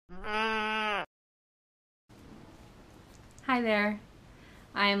Hi there,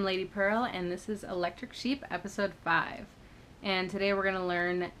 I am Lady Purl and this is Electric Sheep episode 5, and today we're going to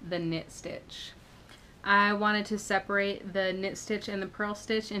learn the knit stitch. I wanted to separate the knit stitch and the purl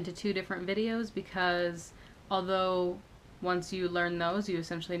stitch into two different videos because although once you learn those you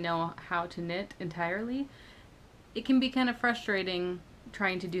essentially know how to knit entirely, it can be kind of frustrating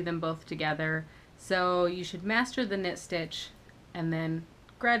trying to do them both together. So you should master the knit stitch and then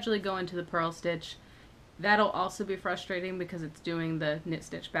gradually go into the purl stitch. That'll also be frustrating because it's doing the knit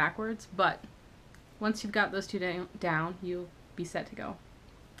stitch backwards, but once you've got those two down, you'll be set to go.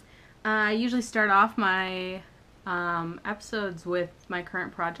 I usually start off my episodes with my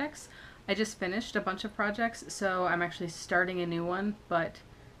current projects. I just finished a bunch of projects, so I'm actually starting a new one, but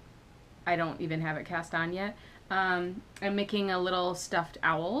I don't even have it cast on yet. I'm making a little stuffed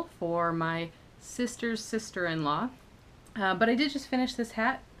owl for my sister's sister-in-law, but I did just finish this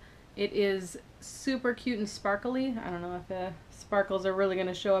hat. It is super cute and sparkly. I don't know if the sparkles are really going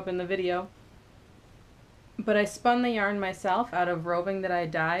to show up in the video, but I spun the yarn myself out of roving that I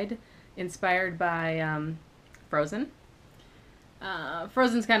dyed, inspired by Frozen.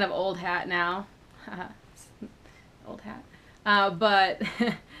 Frozen's kind of old hat now. Old hat. But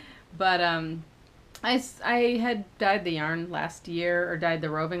I had dyed the yarn last year, or dyed the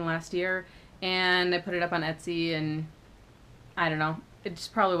roving last year, and I put it up on Etsy, and I don't know, it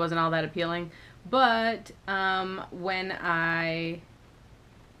just probably wasn't all that appealing. But when I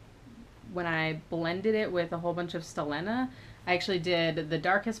blended it with a whole bunch of Stellena, I actually did the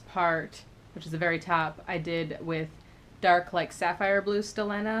darkest part, which is the very top, I did with dark like sapphire blue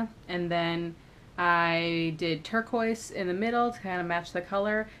Stellena, and then I did turquoise in the middle to kind of match the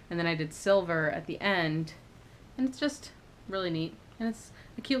color, and then I did silver at the end, and it's just really neat, and it's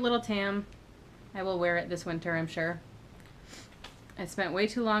a cute little tam. I will wear it this winter, I'm sure. I spent way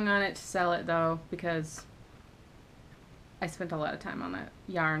too long on it to sell it though, because I spent a lot of time on that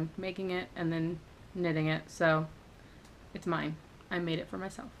yarn making it and then knitting it, so it's mine. I made it for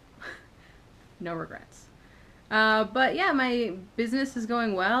myself. No regrets. But yeah, my business is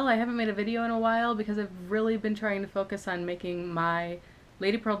going well. I haven't made a video in a while because I've really been trying to focus on making my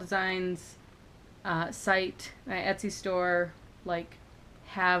Lady Purl Designs site, my Etsy store, like,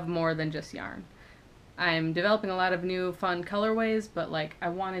 have more than just yarn. I'm developing a lot of new fun colorways, but like I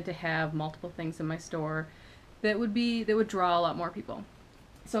wanted to have multiple things in my store that would draw a lot more people.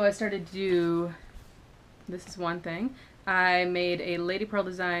 So I started to do, this is one thing, I made a Lady Purl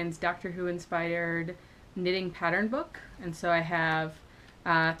Designs Doctor Who inspired knitting pattern book, and so I have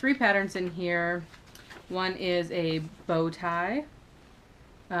 3 patterns in here. One is a bow tie,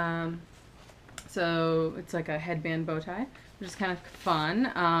 so it's like a headband bow tie, which is kind of fun.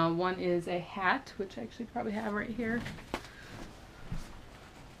 One is a hat, which I actually probably have right here.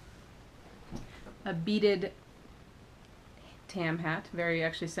 A beaded tam hat, very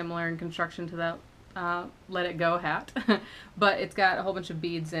actually similar in construction to that Let It Go hat, but it's got a whole bunch of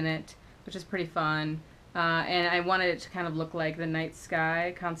beads in it, which is pretty fun. And I wanted it to kind of look like the night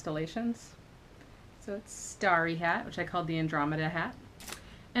sky constellations. So it's starry hat, which I called the Andromeda hat.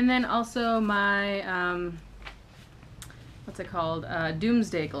 And then also my what's it called?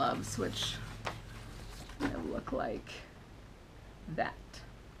 Doomsday gloves, which look like that.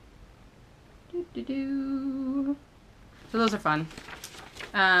 So those are fun.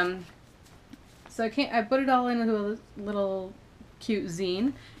 So I put it all into a little cute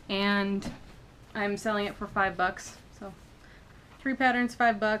zine, and I'm selling it for $5. So 3 patterns,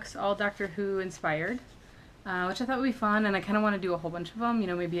 $5, all Doctor Who inspired, which I thought would be fun, and I kind of want to do a whole bunch of them. You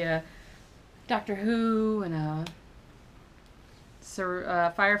know, maybe a Doctor Who and a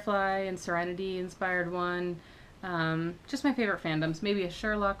Firefly and Serenity inspired one, just my favorite fandoms, maybe a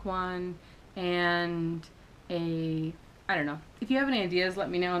Sherlock one, and I don't know. If you have any ideas, let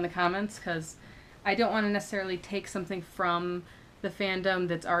me know in the comments, because I don't want to necessarily take something from the fandom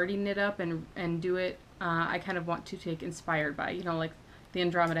that's already knit up and do it. I kind of want to take inspired by, you know, like the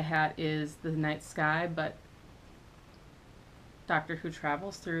Andromeda hat is the night sky, but Doctor Who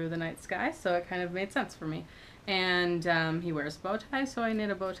travels through the night sky, so it kind of made sense for me. And he wears a bow tie, so I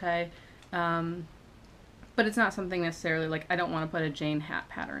knit a bow tie. But it's not something necessarily, like, I don't want to put a Jane hat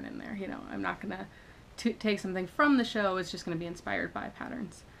pattern in there, you know. I'm not going to take something from the show. It's just going to be inspired by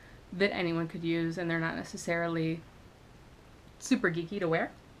patterns that anyone could use, and they're not necessarily super geeky to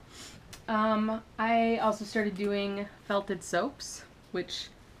wear. I also started doing felted soaps, which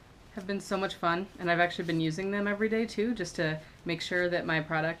have been so much fun, and I've actually been using them every day too, just to make sure that my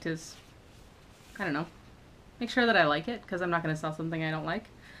product is, I don't know, make sure that I like it, because I'm not going to sell something I don't like.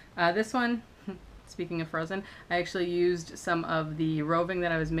 This one, speaking of Frozen, I actually used some of the roving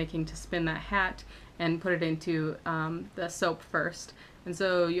that I was making to spin that hat, and put it into the soap first. And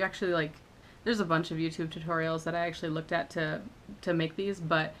so you actually, like, there's a bunch of YouTube tutorials that I actually looked at to make these,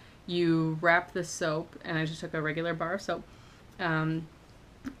 but you wrap the soap, and I just took a regular bar of soap,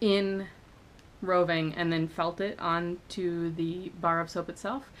 in roving and then felt it onto the bar of soap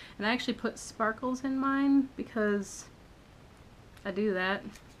itself. And I actually put sparkles in mine because I do that.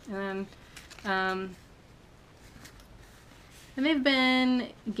 And they've been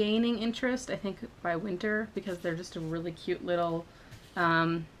gaining interest, I think, by winter because they're just a really cute little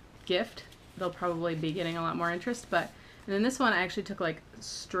gift. They'll probably be getting a lot more interest. But and then this one I actually took like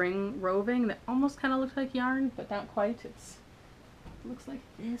string roving that almost kind of looked like yarn, but not quite. It looks like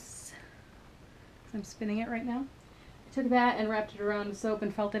this. I'm spinning it right now. I took that and wrapped it around the soap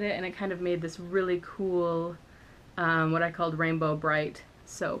and felted it, and it kind of made this really cool, what I called Rainbow Bright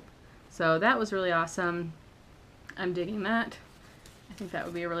soap. So that was really awesome. I'm digging that. I think that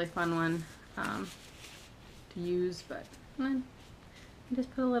would be a really fun one to use, but then I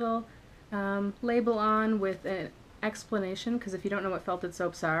just put a little label on with an explanation, because if you don't know what felted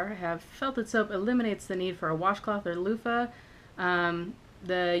soaps are, I have felted soap eliminates the need for a washcloth or loofah.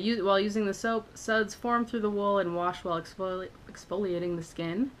 While using the soap, suds form through the wool and wash while exfoliating the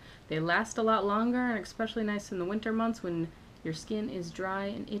skin. They last a lot longer and especially nice in the winter months when your skin is dry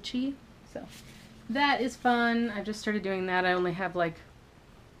and itchy. So that is fun. I just started doing that. I only have like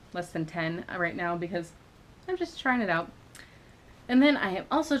less than 10 right now because I'm just trying it out. And then I am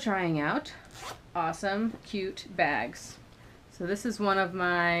also trying out awesome, cute bags. So this is one of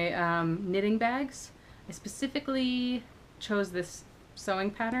my knitting bags. I specifically chose this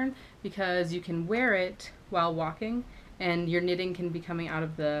sewing pattern because you can wear it while walking and your knitting can be coming out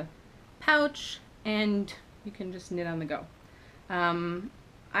of the pouch and you can just knit on the go.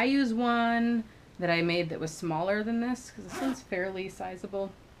 I use one that I made that was smaller than this because this one's fairly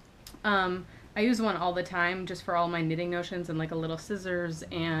sizable. I use one all the time just for all my knitting notions and like a little scissors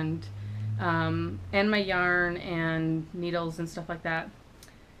and my yarn and needles and stuff like that.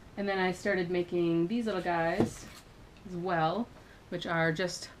 And then I started making these little guys as well, which are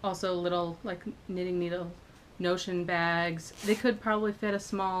just also little like knitting needle notion bags. They could probably fit a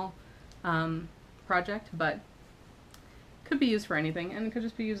small project, but could be used for anything, and it could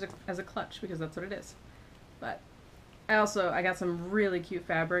just be used as a clutch because that's what it is. But I got some really cute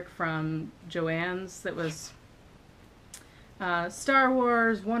fabric from Joann's that was Star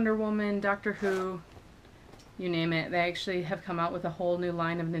Wars, Wonder Woman, Doctor Who, you name it. They actually have come out with a whole new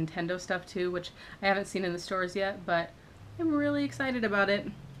line of Nintendo stuff too, which I haven't seen in the stores yet, but I'm really excited about it.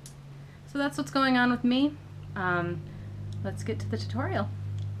 So that's what's going on with me. Let's get to the tutorial.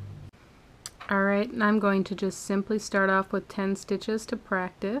 Alright, and I'm going to just simply start off with 10 stitches to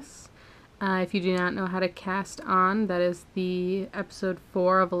practice. If you do not know how to cast on, that is the episode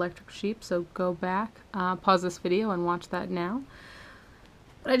 4 of Electric Sheep, so go back, pause this video and watch that now.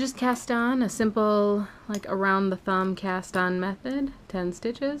 But I just cast on a simple, like around the thumb cast on method, 10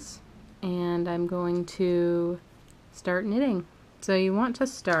 stitches, and I'm going to start knitting. So you want to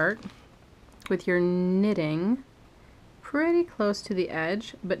start with your knitting pretty close to the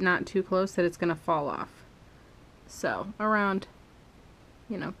edge, but not too close that it's going to fall off. So around,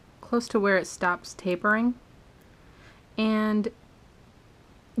 close to where it stops tapering. And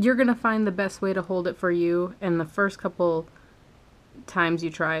you're going to find the best way to hold it for you, and the first couple times you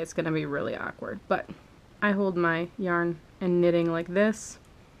try it's going to be really awkward. But I hold my yarn and knitting like this.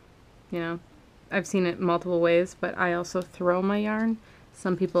 I've seen it multiple ways, but I also throw my yarn.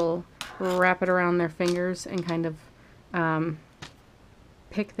 Some people wrap it around their fingers and kind of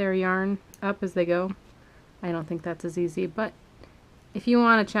pick their yarn up as they go. I don't think that's as easy, but if you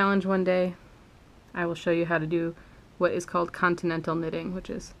want a challenge one day, I will show you how to do what is called continental knitting, which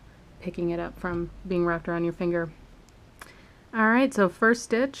is picking it up from being wrapped around your finger. Alright, so first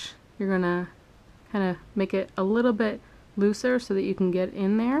stitch, you're going to kind of make it a little bit looser so that you can get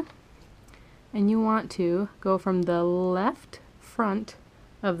in there. And you want to go from the left front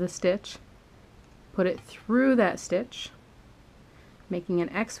of the stitch, put it through that stitch, making an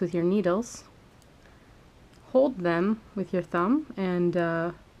X with your needles, hold them with your thumb and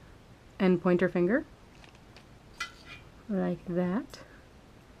pointer finger, like that.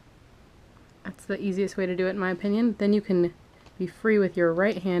 That's the easiest way to do it in my opinion. Then you can be free with your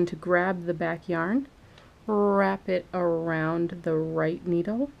right hand to grab the back yarn, wrap it around the right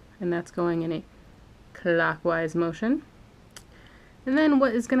needle, and that's going in a clockwise motion. And then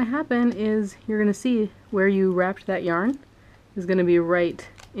what is going to happen is you're going to see where you wrapped that yarn is going to be right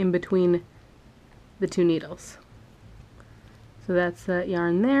in between the two needles. So that's that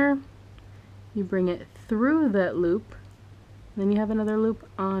yarn there. You bring it through that loop, then you have another loop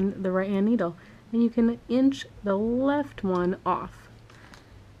on the right hand needle. and you can inch the left one off.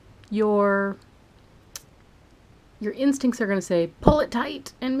 Your instincts are going to say, pull it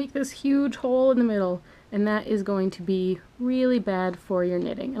tight and make this huge hole in the middle, and that is going to be really bad for your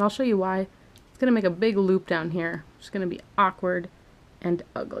knitting. And I'll show you why. It's going to make a big loop down here. It's going to be awkward and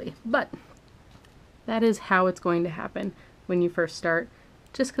ugly, but that is how it's going to happen when you first start,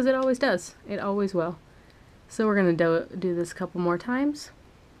 just because it always does. It always will. So we're going to do this a couple more times.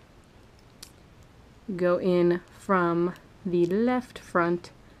 Go in from the left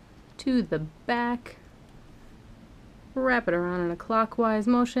front to the back, wrap it around in a clockwise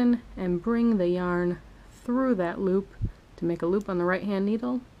motion, and bring the yarn through that loop to make a loop on the right hand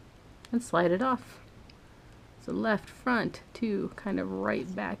needle and slide it off. So left front to kind of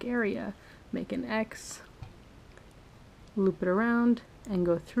right back area, make an X, loop it around, and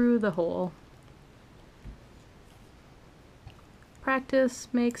go through the hole. Practice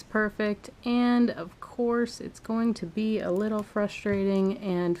makes perfect, and of course it's going to be a little frustrating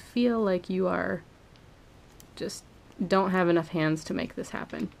and feel like you are just don't have enough hands to make this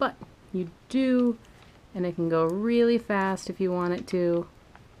happen, but you do, and it can go really fast if you want it to.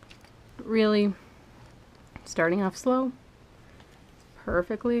 Really, starting off slow,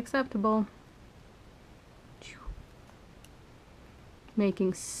 perfectly acceptable.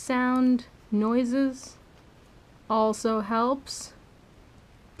 Making sound noises also helps.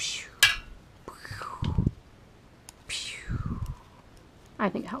 I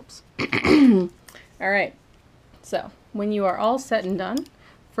think it helps. All right, so when you are all set and done,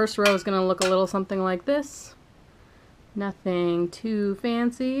 first row is going to look a little something like this. Nothing too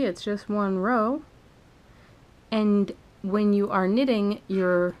fancy, it's just one row. And when you are knitting,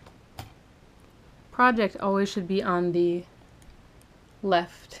 your project always should be on the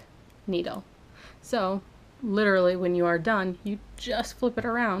left needle. So literally when you are done, you just flip it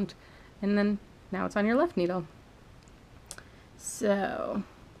around, and then now it's on your left needle. So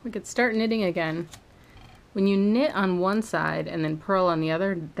we could start knitting again. When you knit on one side and then purl on the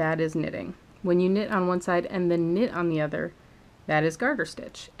other, that is knitting. When you knit on one side and then knit on the other, that is garter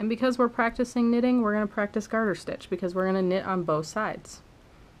stitch. And because we're practicing knitting, we're going to practice garter stitch because we're going to knit on both sides.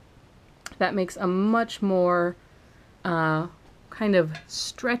 That makes a much more kind of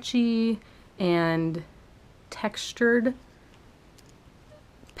stretchy and textured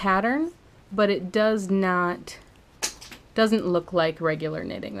pattern, but it doesn't look like regular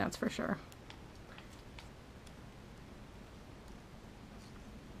knitting, that's for sure.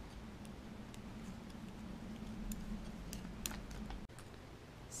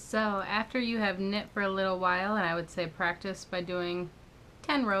 So after you have knit for a little while, and I would say practice by doing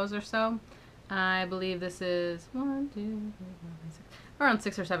 10 rows or so, I believe this is 1, 2, 3, 4, 5, 6, around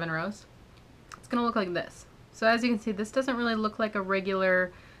 6 or 7 rows. It's going to look like this. So as you can see, this doesn't really look like a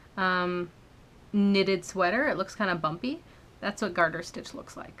regular knitted sweater. It looks kind of bumpy. That's what garter stitch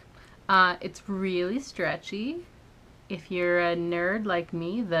looks like. It's really stretchy. If you're a nerd like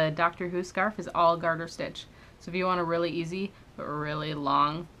me, the Doctor Who scarf is all garter stitch. So if you want a really easy but really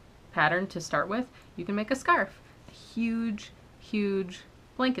long pattern to start with, you can make a scarf. A huge, huge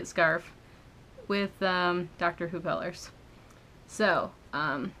blanket scarf with Doctor Who colors. So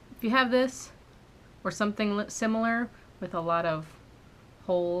if you have this or something similar with a lot of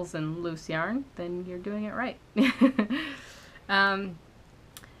holes and loose yarn, then you're doing it right. I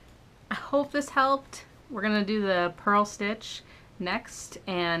hope this helped. We're going to do the purl stitch next,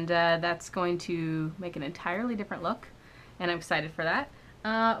 and that's going to make an entirely different look, and I'm excited for that.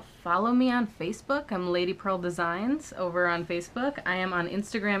 Follow me on Facebook. I'm Lady Purl Designs over on Facebook. I am on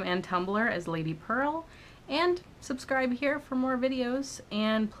Instagram and Tumblr as Lady Purl, and subscribe here for more videos,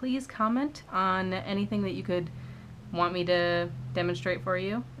 and please comment on anything that you could want me to demonstrate for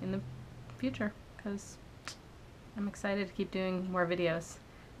you in the future, because I'm excited to keep doing more videos,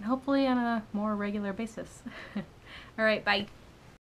 and hopefully on a more regular basis. Alright, bye!